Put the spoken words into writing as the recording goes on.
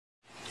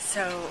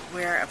So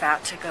we're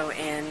about to go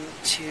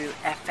into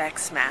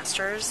FX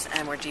Masters,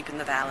 and we're deep in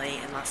the valley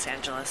in Los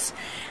Angeles,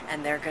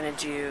 and they're going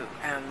to do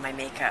my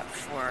makeup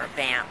for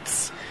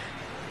vamps,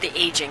 the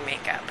aging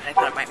makeup. And I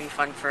thought it might be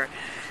fun for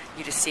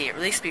you to see, or at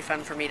least be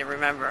fun for me to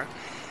remember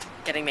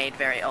getting made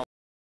very old.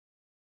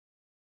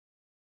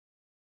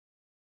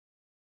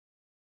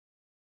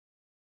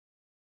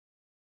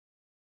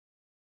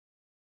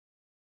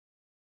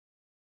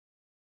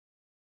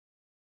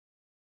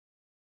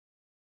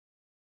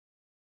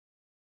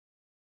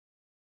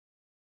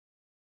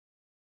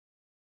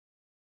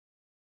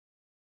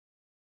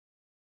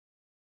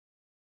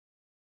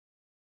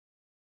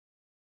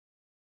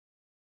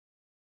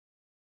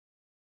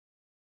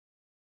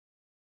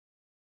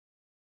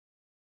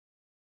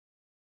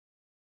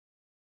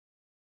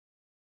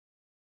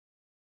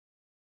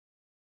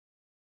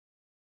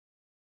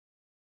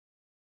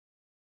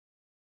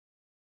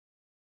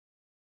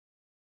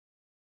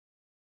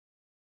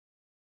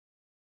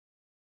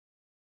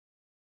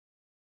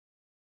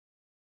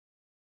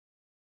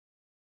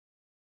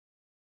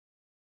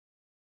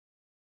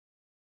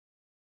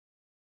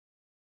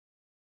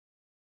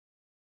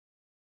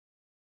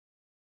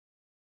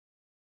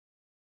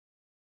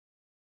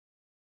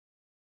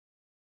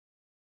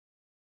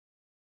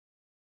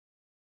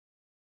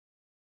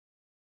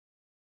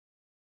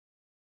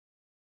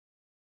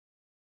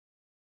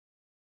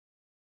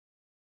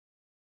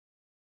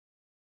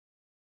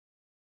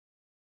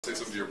 Say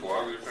something to your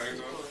blog that you're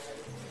paying on?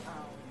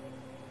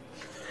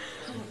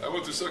 I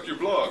want to suck your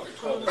blog.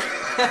 So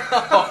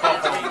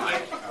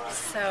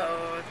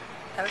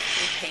that was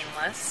pretty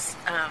painless.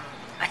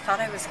 I thought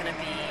I was going to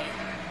be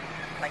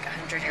like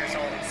 100 years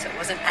old, so it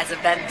wasn't as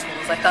eventful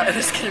as I thought it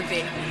was going to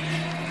be.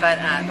 But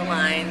the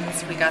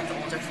lines, we got the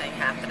older thing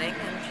happening,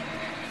 and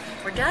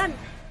we're done.